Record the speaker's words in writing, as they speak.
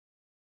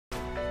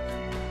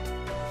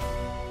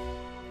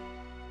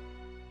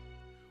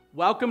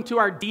Welcome to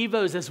our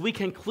Devos as we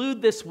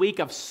conclude this week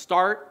of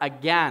Start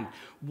Again.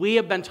 We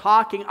have been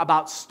talking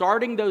about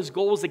starting those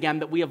goals again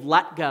that we have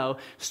let go,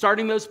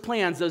 starting those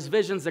plans, those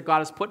visions that God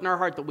has put in our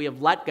heart that we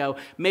have let go,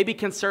 maybe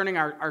concerning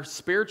our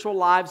spiritual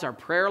lives, our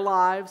prayer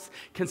lives,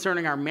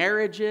 concerning our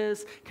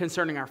marriages,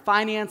 concerning our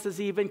finances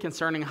even,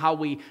 concerning how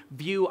we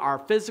view our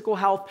physical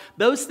health.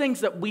 Those things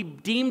that we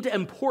deemed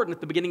important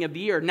at the beginning of the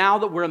year, now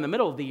that we're in the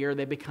middle of the year,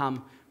 they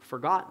become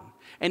forgotten.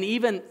 And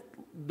even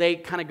they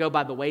kind of go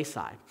by the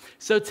wayside.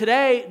 So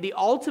today, the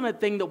ultimate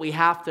thing that we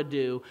have to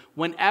do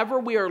whenever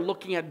we are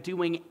looking at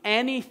doing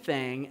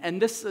anything,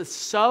 and this is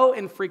so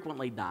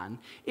infrequently done,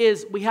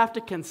 is we have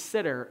to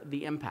consider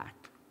the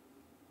impact.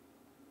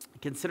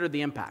 Consider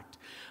the impact.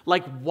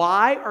 Like,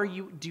 why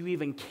do you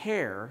even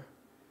care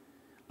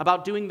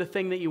about doing the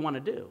thing that you want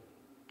to do?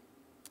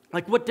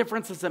 Like, what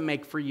difference does it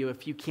make for you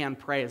if you can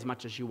pray as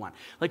much as you want?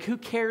 Like, who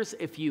cares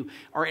if you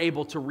are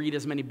able to read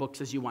as many books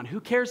as you want? Who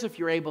cares if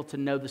you're able to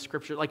know the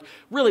scripture? Like,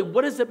 really,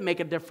 what does it make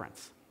a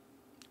difference?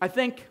 I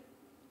think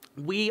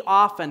we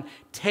often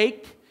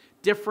take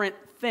different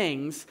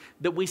things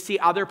that we see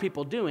other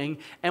people doing,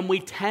 and we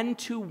tend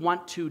to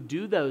want to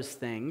do those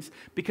things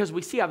because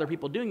we see other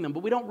people doing them,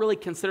 but we don't really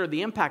consider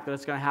the impact that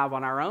it's going to have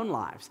on our own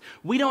lives.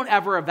 We don't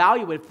ever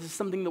evaluate if this is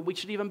something that we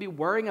should even be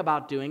worrying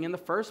about doing in the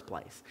first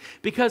place.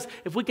 Because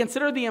if we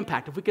consider the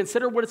impact, if we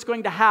consider what it's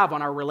going to have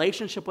on our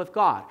relationship with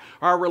God,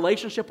 or our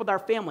relationship with our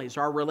families,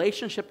 or our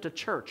relationship to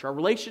church, our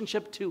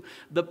relationship to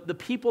the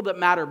people that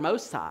matter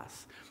most to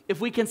us, if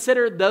we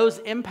consider those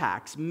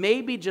impacts,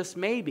 maybe, just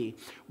maybe,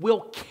 we'll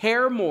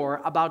care more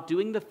about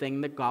doing the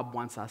thing that God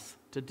wants us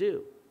to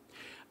do.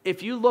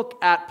 If you look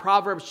at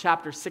Proverbs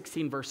chapter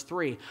 16, verse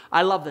 3,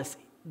 I love this.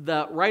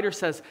 The writer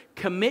says,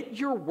 "Commit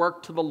your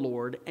work to the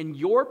Lord, and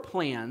your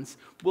plans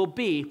will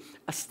be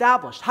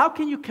established." How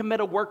can you commit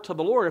a work to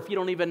the Lord if you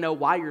don't even know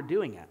why you're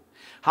doing it?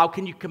 How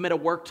can you commit a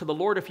work to the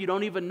Lord if you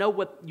don't even know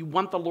what you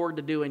want the Lord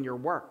to do in your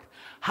work?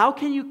 How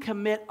can you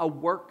commit a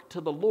work to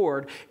the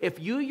Lord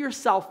if you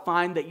yourself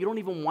find that you don't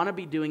even want to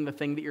be doing the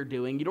thing that you're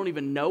doing, you don't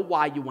even know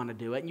why you want to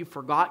do it, and you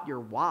forgot your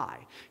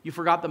why? You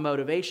forgot the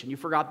motivation. You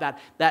forgot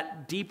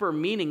that deeper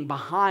meaning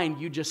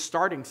behind you just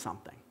starting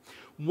something.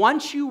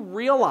 Once you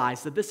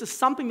realize that this is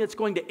something that's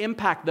going to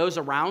impact those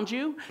around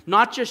you,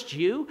 not just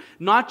you,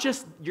 not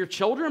just your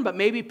children, but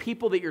maybe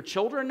people that your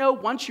children know,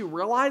 once you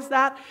realize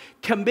that,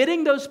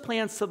 committing those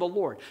plans to the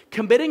Lord,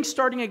 committing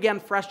starting again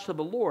fresh to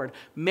the Lord,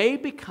 may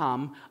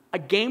become a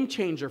game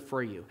changer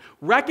for you.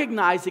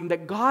 Recognizing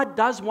that God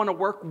does want to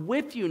work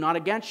with you, not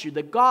against you.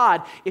 That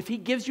God, if He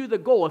gives you the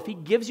goal, if He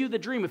gives you the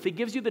dream, if He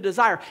gives you the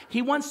desire,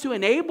 He wants to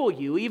enable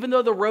you, even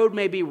though the road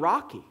may be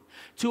rocky,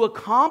 to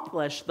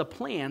accomplish the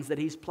plans that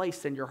He's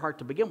placed in your heart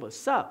to begin with.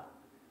 So,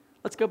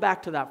 let's go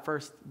back to that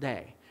first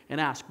day and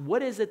ask,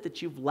 what is it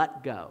that you've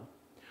let go?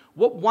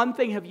 What one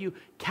thing have you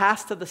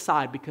cast to the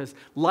side because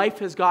life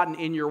has gotten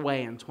in your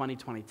way in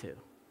 2022?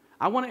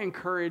 I want to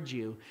encourage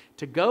you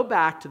to go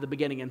back to the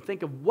beginning and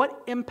think of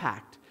what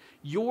impact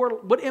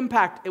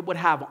it would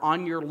have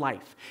on your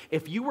life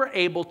if you were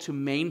able to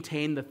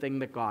maintain the thing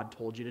that God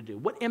told you to do.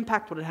 What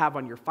impact would it have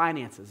on your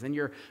finances, in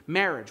your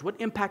marriage?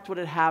 What impact would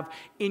it have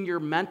in your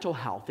mental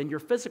health, in your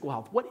physical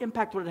health? What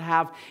impact would it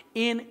have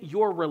in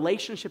your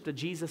relationship to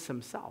Jesus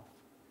Himself?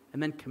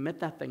 And then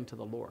commit that thing to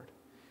the Lord.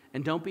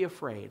 And don't be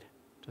afraid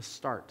to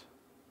start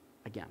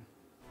again.